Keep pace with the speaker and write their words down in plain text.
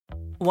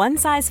One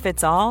size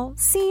fits all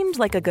seemed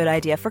like a good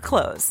idea for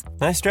clothes.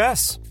 Nice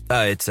dress.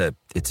 It's a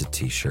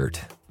t-shirt.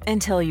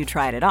 Until you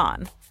tried it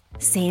on.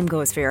 Same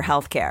goes for your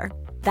healthcare.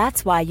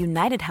 That's why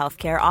United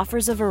Healthcare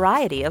offers a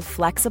variety of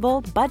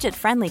flexible,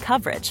 budget-friendly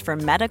coverage for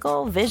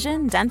medical,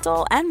 vision,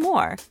 dental, and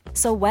more.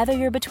 So whether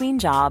you're between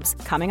jobs,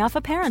 coming off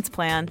a parent's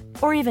plan,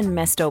 or even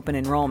missed open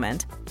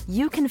enrollment,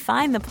 you can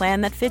find the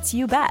plan that fits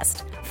you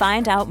best.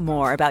 Find out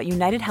more about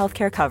United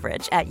Healthcare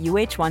coverage at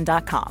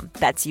uh1.com.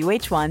 That's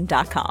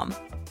uh1.com.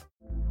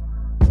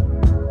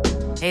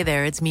 Hey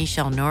there, it's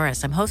Michelle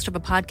Norris. I'm host of a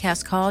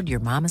podcast called Your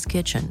Mama's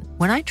Kitchen.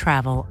 When I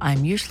travel,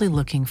 I'm usually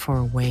looking for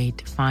a way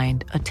to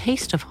find a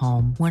taste of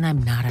home when I'm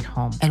not at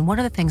home. And one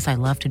of the things I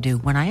love to do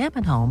when I am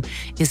at home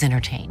is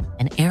entertain.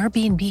 And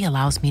Airbnb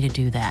allows me to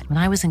do that. When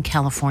I was in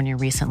California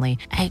recently,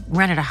 I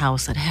rented a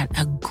house that had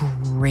a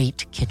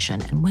great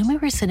kitchen. And when we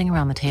were sitting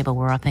around the table,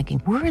 we're all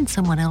thinking, we're in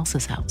someone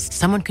else's house.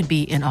 Someone could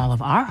be in all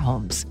of our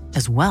homes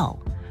as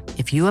well.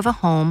 If you have a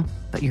home,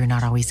 but you're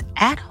not always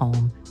at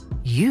home,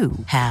 you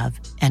have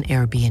an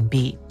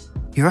Airbnb.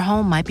 Your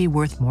home might be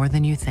worth more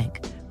than you think.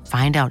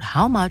 Find out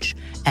how much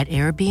at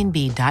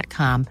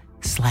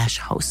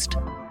airbnb.com/host.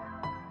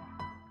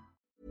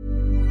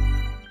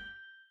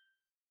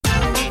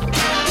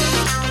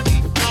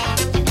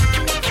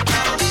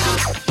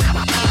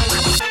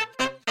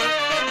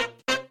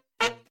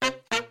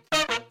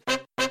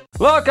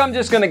 Look, I'm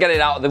just gonna get it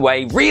out of the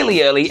way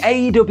really early.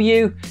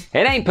 AEW,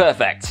 it ain't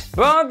perfect.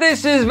 But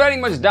this is very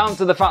much down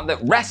to the fact that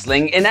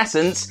wrestling, in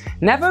essence,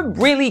 never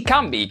really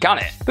can be, can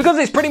it? Because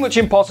it's pretty much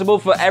impossible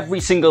for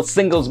every single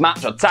singles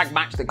match or tag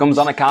match that comes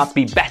on a card to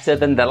be better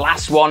than the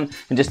last one,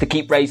 and just to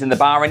keep raising the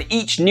bar, and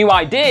each new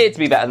idea to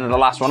be better than the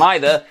last one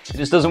either. It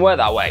just doesn't work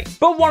that way.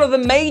 But one of the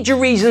major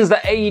reasons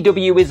that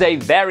AEW is a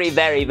very,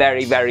 very,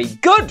 very, very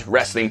good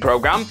wrestling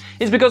program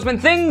is because when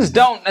things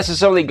don't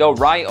necessarily go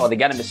right, or they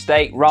get a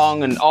mistake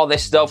wrong, and all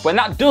this stuff, when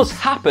that does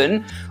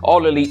happen,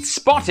 All Elite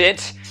spot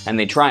it, and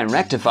they try and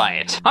rectify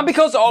it. And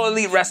because All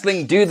Elite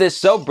Wrestling do this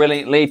so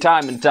brilliantly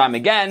time and time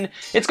again,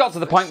 it's got to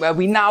the point where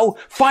we now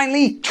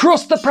finally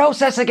trust the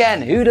process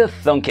again. Who'd have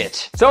thunk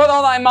it? So with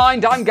all that in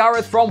mind, I'm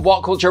Gareth from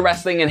What Culture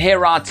Wrestling, and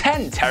here are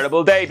 10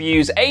 terrible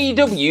debuts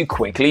AEW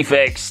quickly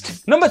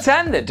fixed. Number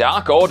 10, The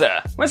Dark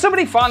Order. When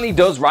somebody finally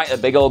does write a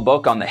big old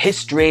book on the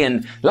history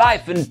and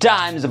life and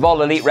times of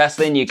All Elite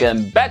Wrestling, you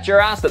can bet your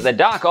ass that The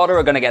Dark Order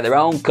are going to get their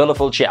own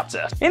colourful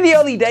chapter. In the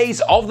early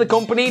days of the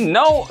company,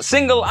 no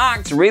single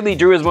act really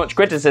drew as much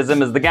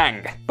criticism as the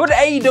gang. But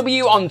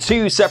AEW on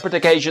 2 separate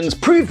occasions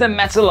proved the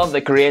mettle of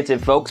the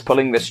creative folks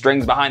pulling the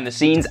strings behind the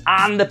scenes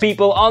and the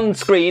people on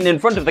screen in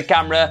front of the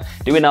camera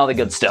doing all the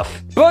good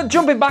stuff. But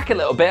jumping back a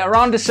little bit,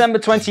 around December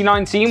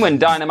 2019 when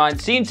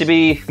Dynamite seemed to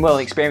be, well,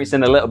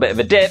 experiencing a little bit of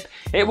a dip,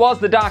 it was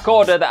the Dark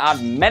Order that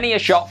had many a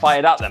shot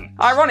fired at them.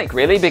 Ironic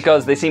really,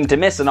 because they seemed to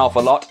miss an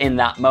awful lot in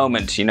that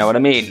moment, you know what I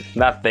mean?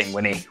 That thing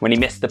when he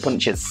missed the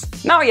punches.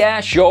 Now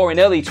yeah, sure, in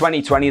early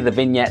 2020 the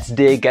vignettes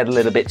did get a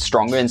little bit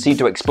stronger and seemed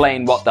to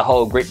explain what the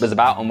whole group was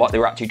about and what they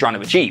were actually trying to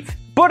achieve.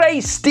 But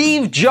a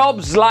Steve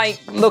Jobs-like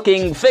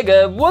looking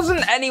figure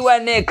wasn't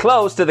anywhere near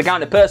close to the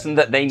kind of person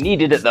that they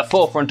needed at the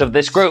forefront of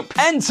this group.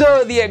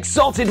 Enter the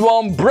exalted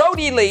one,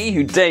 Brody Lee,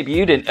 who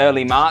debuted in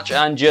early March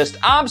and just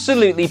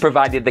absolutely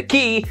provided the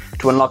key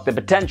to unlock the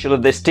potential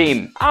of this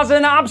team. As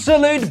an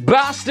absolute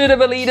bastard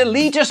of a leader,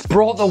 Lee just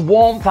brought the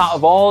warmth out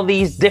of all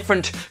these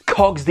different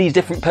cogs, these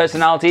different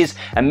personalities,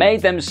 and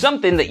made them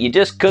something that you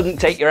just couldn't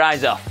take your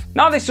eyes off.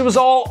 Now this was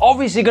all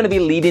obviously going to be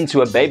leading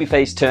to a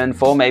babyface turn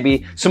for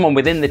maybe someone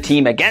within the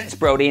team against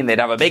Brody, and they'd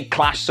have a big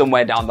clash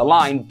somewhere down the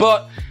line,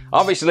 but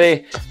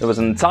obviously, there was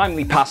an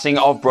untimely passing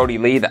of Brody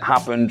Lee that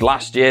happened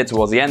last year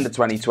towards the end of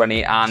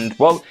 2020, and,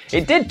 well,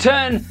 it did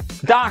turn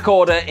Dark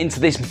Order into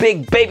this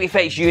big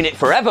babyface unit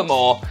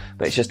forevermore,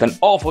 but it's just an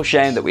awful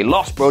shame that we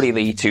lost Brody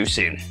Lee too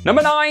soon.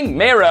 Number 9,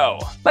 Miro.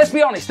 Let's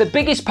be honest, the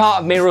biggest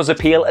part of Miro's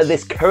appeal at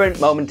this current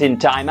moment in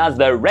time as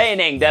the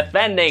reigning,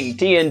 defending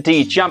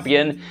TNT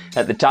champion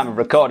at the time of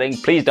recording,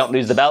 please don't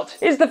lose the belt,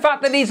 is the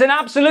fact that he's an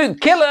absolute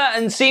killer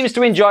and seems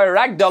to enjoy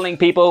ragdolling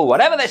people,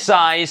 whatever their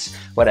size,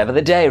 whatever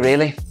the day,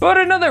 really. But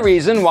another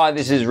reason why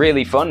this is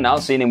really fun now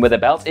seeing him with a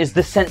belt is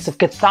the sense of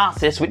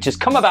catharsis which has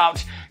come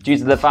about due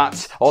to the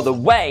fact, or the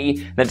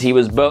way, that he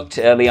was booked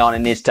early on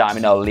in his time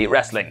in All Elite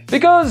Wrestling.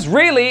 Because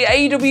really,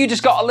 AEW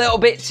just got a little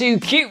bit too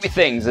cute with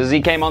things as he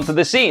came onto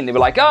the scene. They were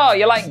like, oh,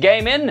 you like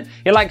gaming?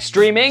 You like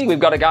streaming? We've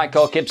got a guy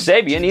called Kip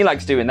Sabian, he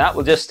likes doing that,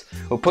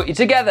 we'll put you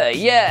together,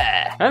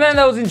 yeah. And then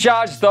those in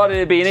charge thought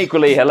it'd be an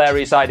equally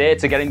hilarious idea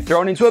to get him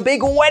thrown into a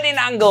big wedding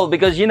angle,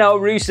 because, you know,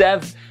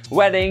 Rusev,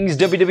 weddings,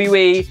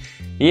 WWE,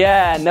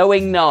 yeah,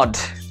 knowing nod.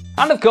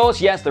 And of course,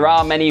 yes, there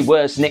are many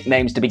worse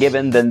nicknames to be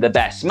given than the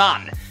best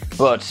man.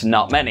 but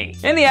not many.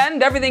 In the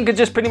end, everything could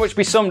just pretty much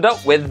be summed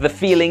up with the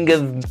feeling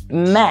of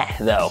meh,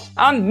 though.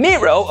 And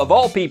Miro, of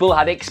all people,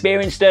 had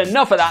experienced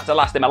enough of that to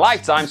last him a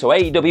lifetime, so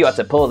AEW had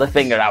to pull the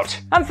finger out.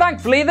 And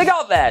thankfully, they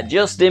got there,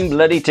 just in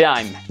bloody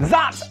time.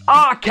 That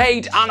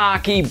Arcade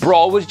Anarchy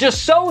brawl was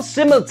just so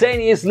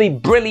simultaneously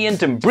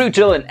brilliant and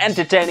brutal and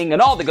entertaining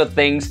and all the good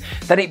things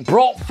that it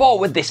brought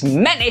forward this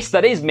menace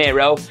that is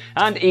Miro,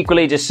 and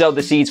equally just sowed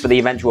the seeds for the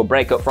eventual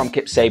breakup from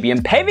Kip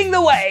Sabian, paving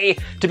the way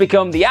to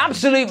become the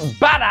absolute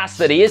badass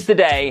that he is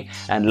today,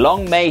 and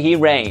long may he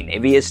reign.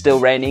 If he is still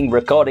reigning,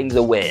 recordings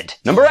are weird.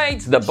 Number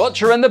 8, The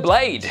Butcher and the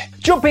Blade.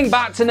 Jumping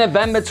back to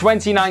November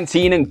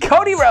 2019, and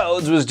Cody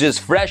Rhodes was just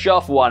fresh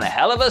off one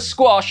hell of a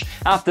squash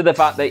after the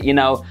fact that,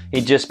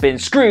 he'd just been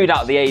screwed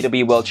out of the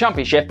AEW World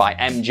Championship by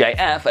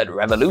MJF at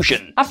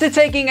Revolution. After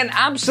taking an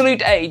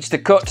absolute age to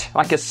cut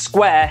like a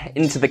square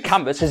into the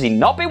canvas, has he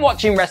not been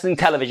watching wrestling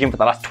television for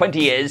the last 20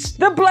 years?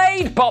 The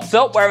Blade popped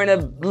up wearing a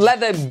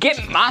leather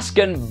gimp mask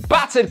and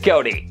battered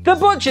Cody. The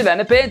Butcher then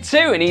appeared too,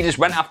 and he just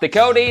went after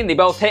Cody, and they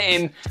both hit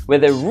him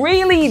with a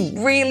really,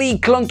 really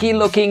clunky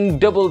looking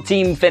double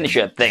team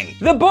finisher thing.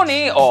 The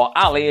Bunny, or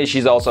Ali as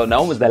she's also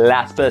known, was the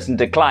last person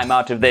to climb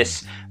out of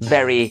this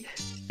very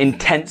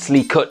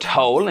intensely cut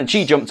hole, and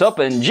she jumped up,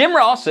 and Jim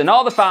Ross and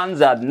all the fans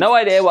had no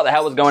idea what the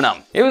hell was going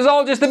on. It was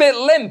all just a bit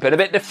limp and a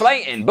bit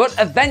deflating, but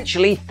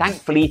eventually,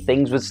 thankfully,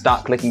 things would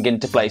start clicking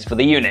into place for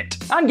the unit.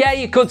 And yeah,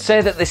 you could say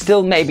that they're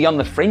still maybe on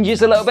the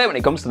fringes a little bit when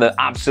it comes to the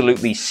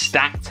absolutely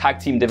stacked tag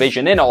team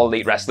division in All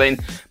Elite Wrestling,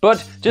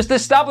 but just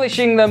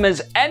establishing them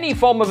as any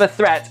form of a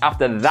threat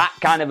after that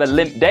kind of a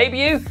limp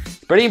debut,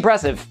 pretty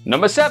impressive.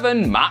 Number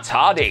 7, Matt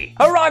Hardy.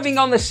 Arriving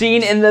on the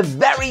scene in the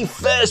very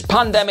first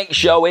pandemic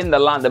show in the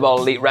land of All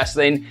Elite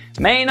Wrestling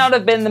may not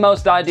have been the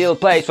most ideal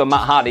place for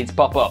Matt Hardy to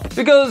pop up.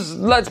 Because,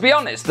 let's be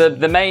honest,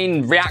 the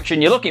main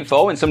reaction you're looking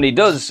for when somebody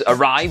does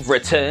arrive,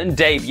 return,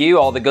 debut,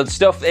 all the good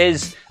stuff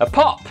is a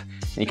pop.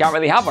 You can't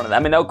really have one of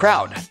them in no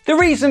crowd. The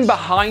reason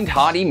behind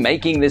Hardy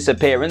making this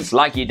appearance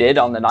like he did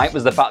on the night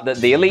was the fact that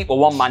the Elite were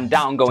one man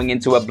down going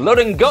into a blood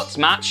and guts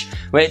match,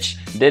 which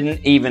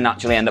didn't even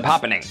actually end up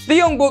happening. The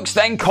Young Bucks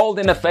then called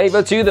in a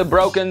favour to the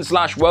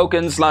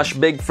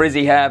broken/woken/big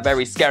frizzy hair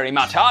very scary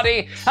Matt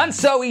Hardy, and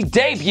so he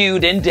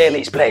debuted in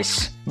Daly's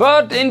place.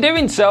 But in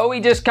doing so, he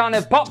just kind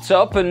of popped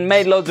up and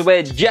made loads of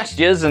weird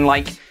gestures and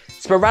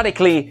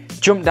sporadically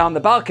jumped down the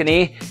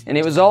balcony, and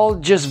it was all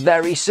just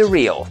very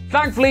surreal.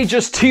 Thankfully,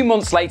 just 2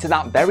 months later,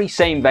 that very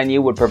same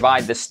venue would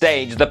provide the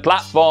stage, the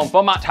platform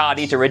for Matt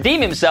Hardy to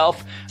redeem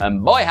himself,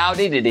 and boy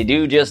howdy did he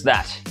do just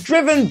that.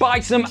 Driven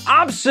by some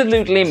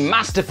absolutely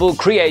masterful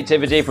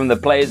creativity from the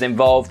players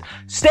involved,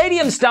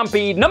 Stadium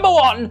Stampede number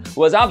 1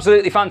 was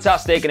absolutely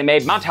fantastic, and it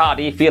made Matt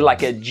Hardy feel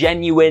like a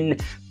genuine,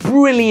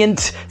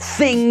 brilliant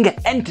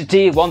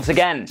entity once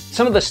again.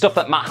 Some of the stuff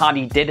that Matt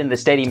Hardy did in the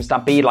Stadium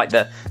Stampede, like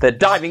the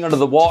diving under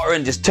the water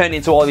and just turning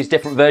into all of his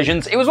different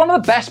versions, it was one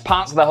of the best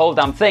parts of the whole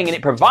damn thing, and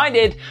it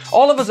provided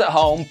all of us at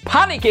home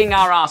panicking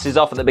our asses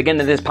off at the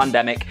beginning of this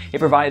pandemic. It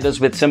provided us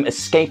with some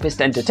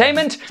escapist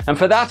entertainment, and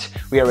for that,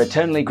 we are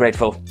eternally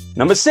grateful.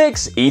 Number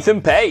 6,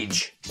 Ethan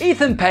Page.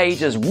 Ethan Page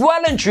has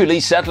well and truly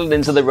settled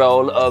into the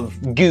role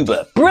of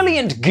Goober.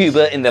 Brilliant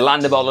Goober in the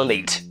land of All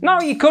Elite.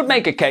 Now, you could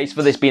make a case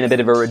for this being a bit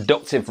of a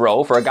reductive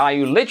role for a guy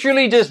who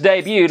literally just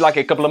debuted like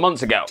a couple of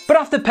months ago. But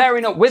after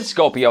pairing up with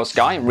Scorpio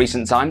Sky in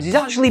recent times, he's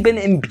actually been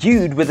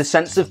imbued with a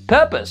sense of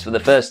purpose for the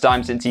first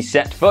time since he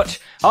set foot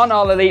on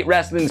All Elite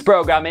Wrestling's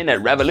programming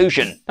at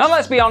Revolution. Now,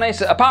 let's be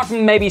honest, apart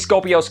from maybe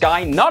Scorpio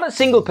Sky, not a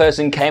single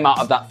person came out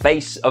of that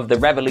face of the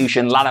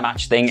Revolution ladder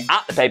match thing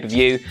at the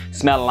pay-per-view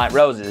smelling like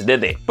roses, did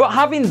they? But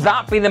having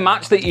that be the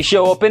match that you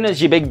show up in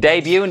as your big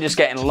debut and just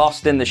getting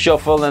lost in the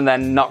shuffle and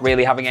then not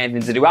really having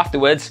anything to do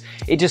afterwards,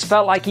 it just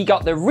felt like he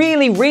got the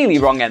really, really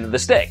wrong end of the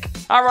stick.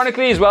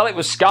 Ironically as well, it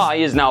was Sky,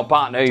 his now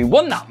partner, who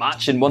won that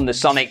match and won the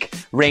Sonic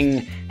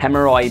ring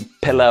hemorrhoid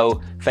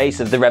pillow face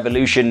of the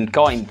Revolution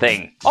coin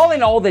thing. All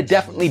in all, they're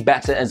definitely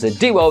better as a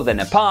duo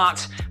than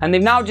apart, and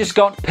they've now just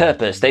got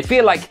purpose. They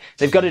feel like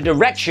they've got a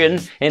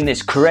direction in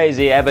this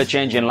crazy,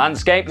 ever-changing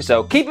landscape,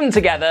 so keep them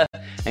together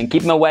and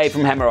keep them away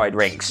from hemorrhoid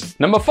rings.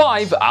 Number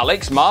 5,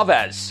 Alex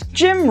Marvez.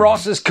 Jim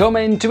Ross has come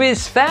into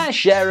his fair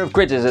share of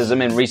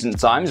criticism in recent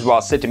times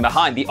while sitting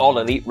behind the All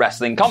Elite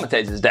Wrestling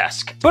commentator's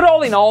desk. But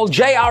all in all,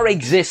 JR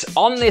exists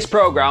on this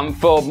program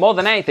for more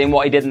than anything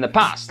what he did in the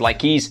past.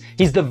 Like, he's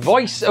the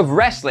voice of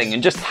wrestling,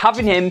 and just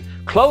having him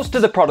close to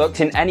the product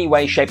in any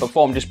way, shape or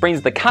form just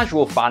brings the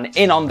casual fan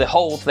in on the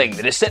whole thing.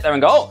 They just sit there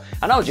and go, oh,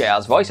 I know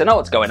JR's voice, I know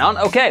what's going on,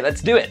 okay,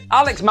 let's do it.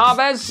 Alex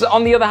Marvez,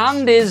 on the other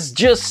hand, is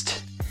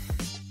just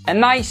a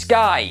nice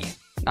guy.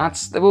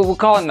 We'll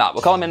call him that.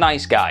 We'll call him a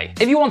nice guy.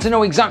 If you want to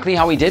know exactly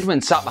how he did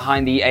when sat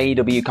behind the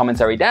AEW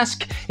commentary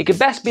desk, it could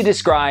best be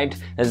described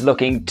as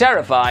looking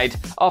terrified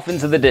off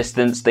into the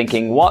distance,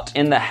 thinking, what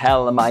in the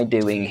hell am I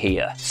doing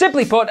here?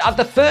 Simply put, at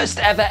the first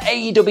ever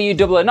AEW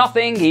Double or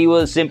Nothing, he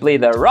was simply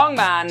the wrong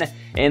man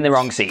in the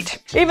wrong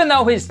seat. Even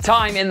though his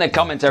time in the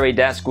commentary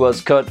desk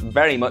was cut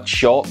very much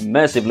short,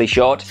 mercifully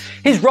short,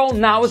 his role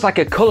now as like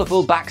a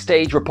colourful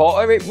backstage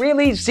reporter, it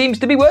really seems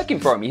to be working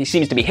for him. He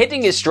seems to be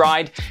hitting his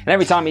stride, and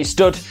every time he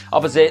stood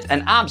opposite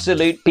an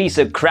absolute piece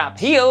of crap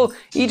heel,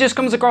 he just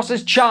comes across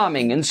as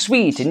charming and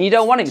sweet, and you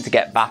don't want him to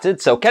get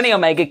battered, so Kenny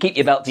Omega, keep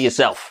your belt to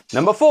yourself.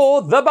 Number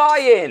 4, the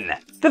buy-in.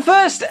 The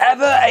first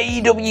ever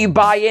AEW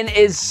buy-in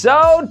is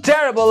so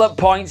terrible at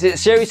points it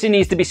seriously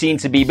needs to be seen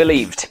to be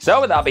believed.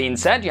 So with that being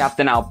said, you have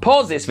to now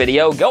pause this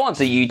video, go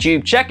onto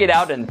YouTube, check it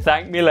out, and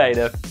thank me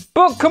later.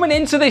 But coming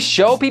into this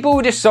show, people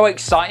were just so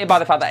excited by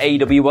the fact that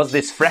AEW was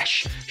this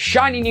fresh,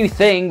 shiny new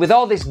thing with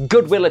all this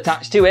goodwill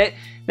attached to it,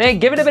 they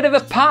give it a bit of a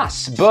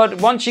pass. But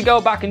once you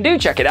go back and do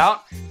check it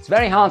out, it's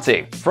very hard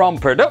to. From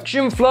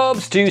production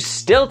flubs to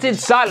stilted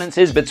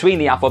silences between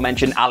the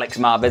aforementioned Alex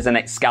Marvez and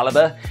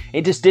Excalibur,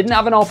 it just didn't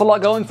have an awful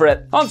lot going for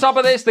it. On top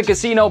of this, the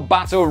Casino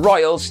Battle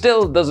Royal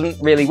still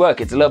doesn't really work.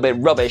 It's a little bit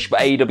rubbish,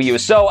 but AEW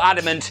is so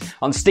adamant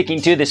on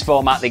sticking to this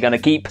format, they're going to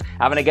keep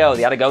having a go.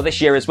 They had a go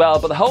this year as well,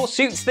 but the whole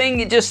suits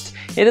thing, it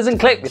doesn't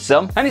click with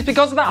some. And it's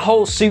because of that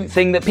whole suit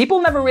thing that people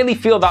never really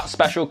feel that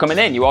special coming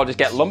in. You all just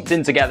get lumped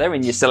in together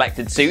in your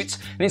selected suits,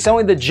 and it's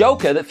only the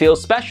Joker that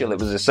feels special. It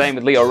was the same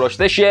with Lio Rush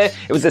this year.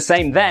 It was the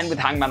same then with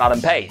Hangman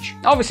Adam Page.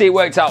 Obviously it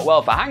worked out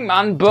well for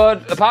Hangman,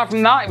 but apart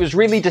from that, it was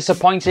really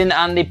disappointing,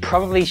 and they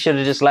probably should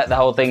have just let the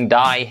whole thing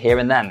die here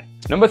and then.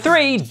 Number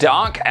 3,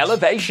 Dark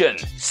Elevation.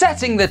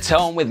 Setting the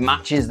tone with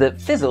matches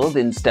that fizzled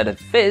instead of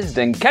fizzed,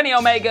 and Kenny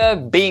Omega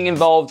being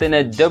involved in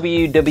a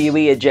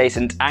WWE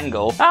adjacent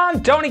angle,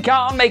 and Tony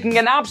Khan making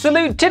an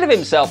absolute tit of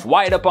himself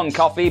wired up on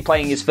coffee,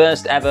 playing his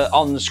first ever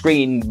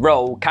on-screen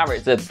role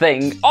character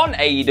thing on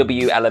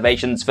AEW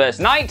Elevation's first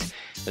night.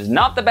 Was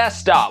not the best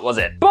start, was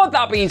it? But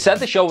that being said,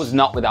 the show was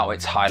not without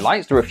its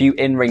highlights. There were a few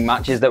in-ring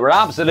matches that were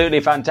absolutely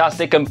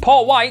fantastic, and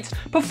Paul White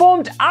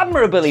performed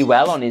admirably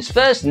well on his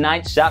first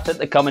night sat at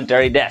the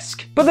commentary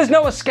desk. But there's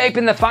no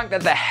escaping the fact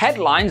that the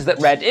headlines that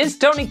read, "Is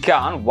Tony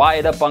Khan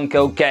wired up on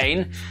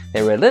cocaine?"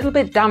 they were a little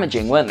bit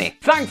damaging, weren't they?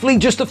 Thankfully,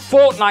 just a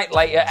fortnight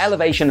later,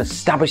 Elevation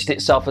established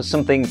itself as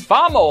something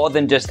far more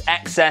than just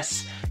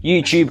excess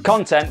YouTube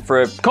content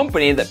for a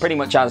company that pretty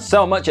much has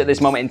so much at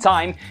this moment in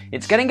time.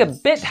 It's getting a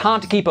bit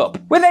hard to keep up.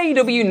 With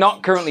AEW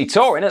not currently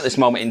touring at this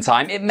moment in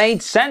time, it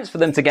made sense for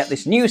them to get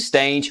this new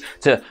stage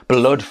to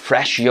blood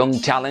fresh young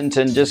talent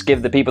and just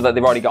give the people that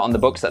they've already got on the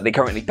books that they're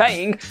currently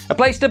paying a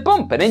place to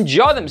bump and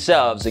enjoy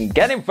themselves and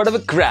get in front of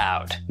a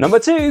crowd. Number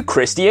 2,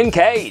 Christian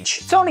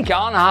Cage. Tony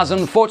Khan has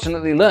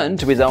unfortunately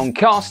learned to his own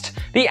cost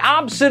the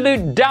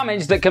absolute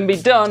damage that can be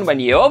done when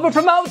you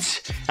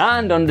overpromote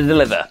and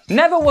underdeliver.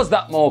 Never was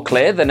that more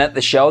clear than at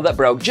the show that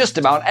broke just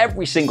about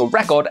every single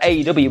record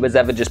AEW has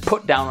ever just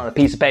put down on a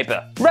piece of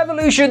paper.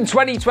 Revolution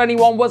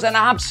 2021 was an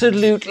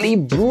absolutely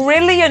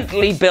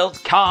brilliantly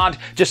built card,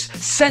 just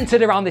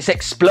centered around this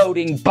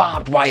exploding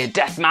barbed wire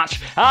death match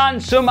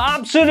and some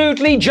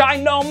absolutely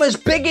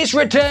ginormous biggest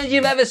returns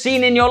you've ever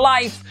seen in your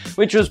life,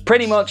 which was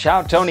pretty much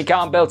how Tony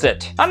Khan built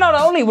it. And not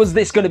only was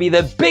this going to be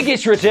the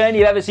biggest return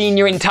you've ever seen in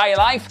your entire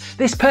life,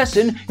 this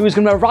person who was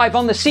going to arrive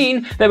on the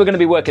scene, they were going to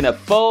be working a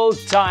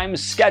full-time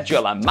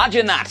schedule.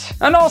 Imagine that.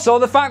 And also,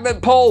 the fact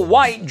that Paul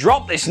White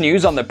dropped this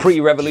news on the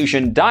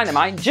pre-Revolution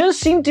Dynamite just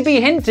seemed to be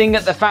hinting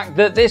at the fact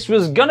that this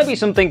was going to be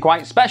something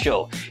quite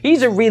special.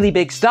 He's a really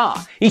big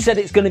star. He said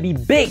it's going to be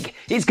big.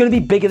 It's going to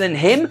be bigger than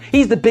him.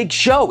 He's the big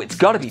show. It's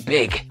got to be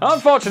big.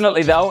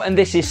 Unfortunately, though, and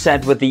this is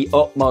said with the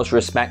utmost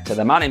respect to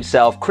the man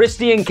himself,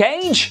 Christian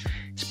Cage,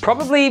 is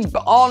probably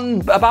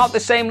on about the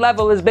same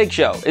level as Big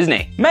Show, isn't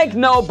he? Make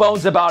no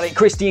bones about it,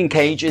 Christian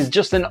Cage is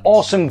just an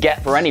awesome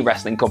get for any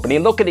wrestling company.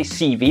 Look at his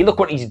CV, look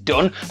what he's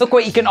done, look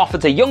what he can offer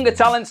to younger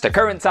talents, to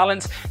current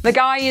talents. The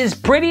guy is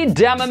pretty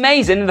damn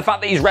amazing, and the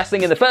fact that he's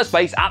wrestling in the first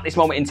place at this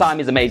moment in time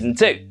is amazing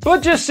too.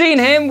 But just seeing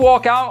him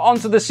walk out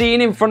onto the scene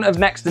in front of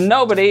next to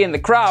nobody in the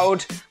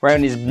crowd,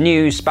 wearing his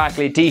new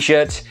sparkly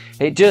t-shirt,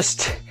 it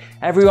just...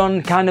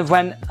 everyone kind of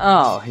went,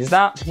 oh, is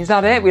that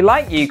it? We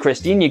like you,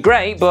 Christian, you're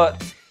great,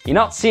 but you're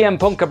not CM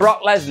Punk or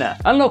Brock Lesnar.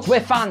 And look, we're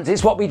fans,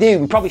 it's what we do.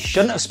 We probably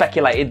shouldn't have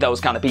speculated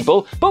those kind of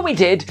people, but we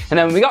did. And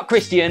then when we got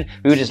Christian,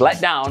 we were just let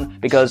down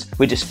because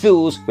we're just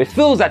fools. We're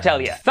fools, I tell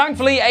you.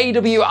 Thankfully,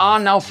 AEW are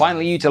now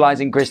finally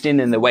utilizing Christian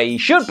in the way he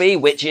should be,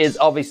 which is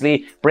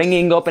obviously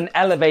bringing up and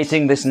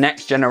elevating this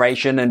next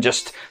generation and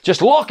just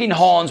locking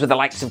horns with the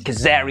likes of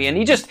Kazarian.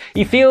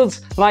 He feels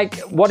like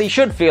what he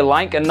should feel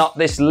like and not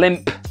this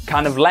limp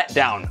kind of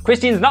letdown.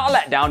 Christian's not a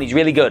letdown, he's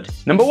really good.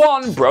 Number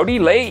 1, Brody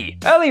Lee.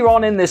 Earlier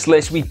on in this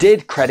list, we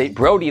did credit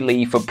Brody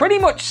Lee for pretty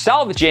much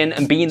salvaging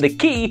and being the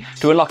key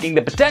to unlocking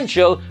the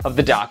potential of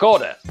the Dark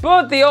Order.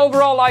 But the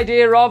overall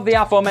idea of the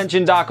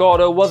aforementioned Dark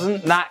Order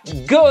wasn't that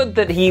good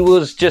that he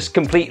was just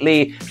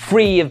completely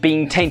free of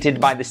being tainted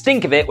by the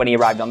stink of it when he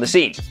arrived on the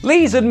scene.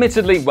 Lee's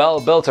admittedly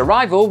well-built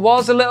arrival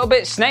was a little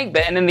bit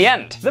snake-bitten in the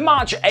end. The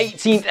March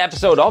 18th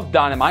episode of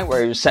Dynamite,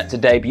 where he was set to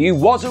debut,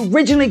 was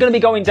originally going to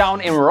be going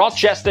down in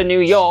Rochester, Rochester, New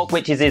York,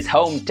 which is his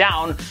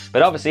hometown,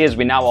 but obviously, as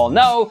we now all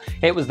know,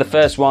 it was the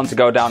first one to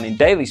go down in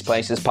Daily's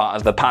place as part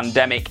of the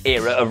pandemic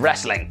era of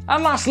wrestling.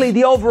 And lastly,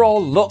 the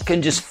overall look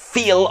and just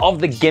feel of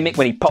the gimmick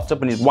when he popped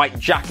up in his white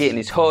jacket and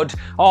his hood,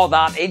 all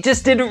that, it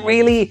just didn't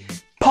really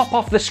pop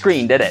off the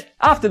screen, did it?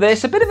 After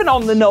this, a bit of an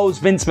on-the-nose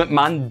Vince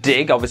McMahon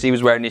dig. Obviously, he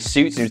was wearing his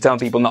suits and he was telling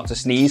people not to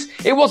sneeze.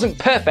 It wasn't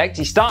perfect,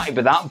 he started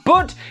with that,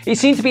 but it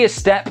seemed to be a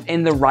step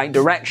in the right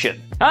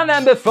direction. And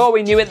then before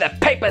we knew it, the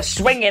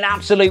paper-swinging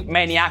absolute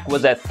maniac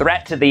was a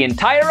threat to the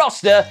entire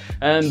roster,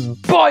 and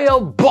boy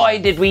oh boy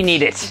did we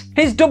need it.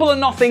 His Double or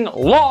Nothing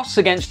loss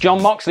against Jon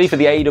Moxley for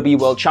the AEW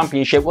World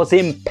Championship was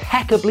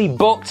impeccably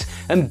booked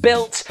and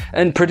built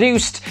and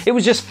produced. It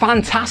was just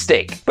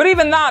fantastic. But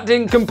even that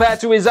didn't compare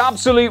to his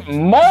absolute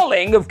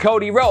mauling of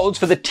Cody Rhodes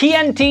for the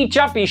TNT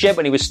Championship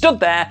when he was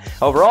stood there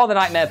over all the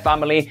Nightmare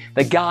Family.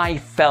 The guy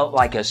felt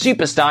like a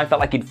superstar,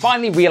 felt like he'd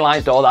finally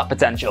realized all that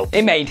potential.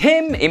 It made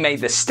him, it made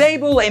the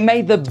stable, it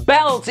made the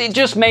belt, it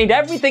just made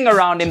everything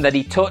around him that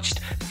he touched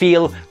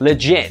feel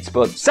legit.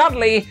 But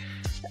sadly,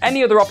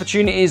 any other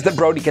opportunities that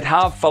Brody could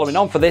have following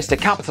on for this to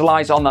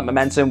capitalize on that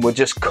momentum were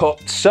just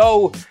cut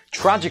so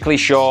tragically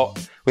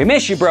short. We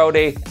miss you,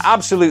 Brody.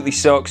 Absolutely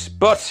sucks,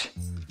 but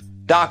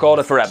Dark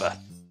Order forever.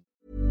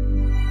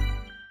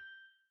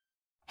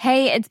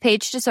 Hey, it's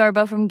Paige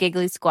DeSorbo from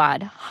Giggly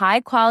Squad.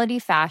 High quality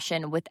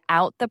fashion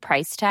without the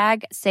price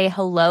tag. Say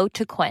hello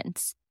to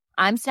Quince.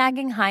 I'm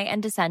snagging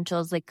high-end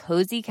essentials like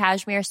cozy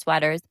cashmere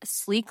sweaters,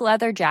 sleek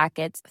leather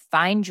jackets,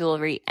 fine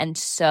jewelry, and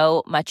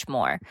so much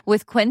more.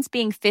 With Quince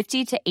being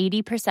 50 to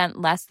 80%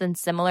 less than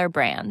similar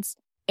brands.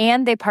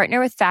 And they partner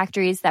with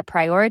factories that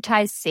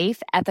prioritize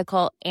safe,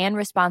 ethical, and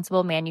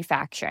responsible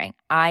manufacturing.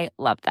 I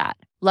love that.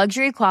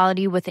 Luxury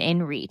quality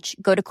within reach.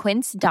 Go to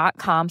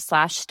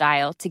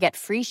quince.com/style to get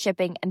free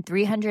shipping and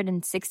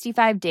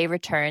 365-day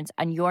returns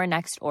on your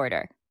next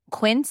order.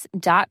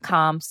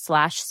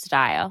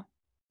 Quince.com/style.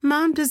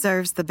 Mom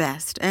deserves the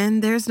best,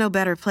 and there's no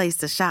better place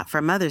to shop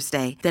for Mother's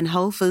Day than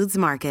Whole Foods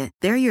Market.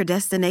 They're your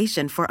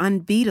destination for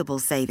unbeatable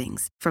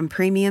savings, from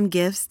premium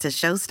gifts to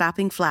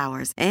show-stopping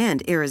flowers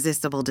and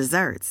irresistible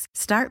desserts.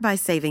 Start by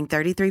saving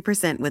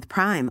 33% with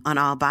Prime on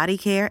all body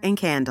care and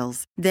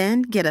candles.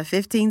 Then get a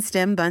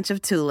 15-stem bunch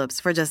of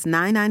tulips for just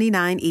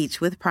 $9.99 each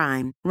with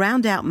Prime.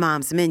 Round out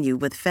Mom's menu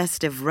with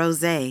festive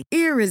rosé,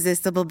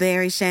 irresistible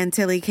berry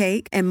chantilly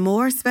cake, and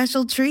more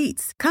special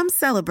treats. Come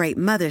celebrate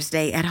Mother's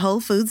Day at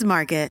Whole Foods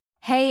Market.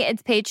 Hey,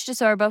 it's Paige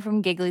DeSorbo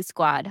from Giggly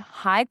Squad.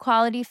 High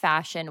quality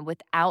fashion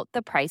without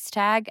the price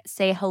tag.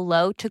 Say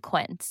hello to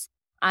Quince.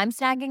 I'm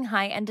snagging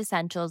high-end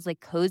essentials like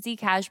cozy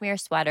cashmere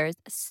sweaters,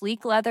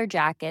 sleek leather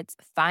jackets,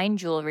 fine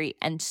jewelry,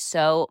 and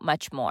so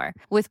much more.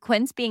 With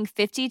Quince being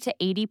 50 to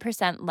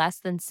 80% less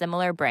than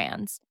similar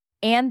brands.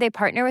 And they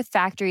partner with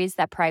factories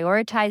that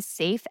prioritize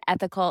safe,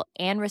 ethical,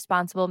 and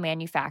responsible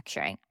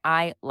manufacturing.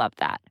 I love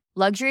that.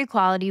 Luxury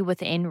quality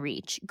within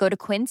reach. Go to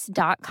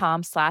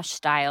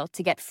quince.com/style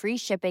to get free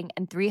shipping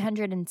and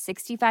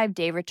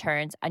 365-day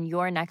returns on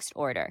your next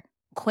order.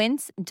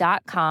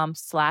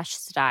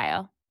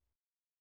 Quince.com/style.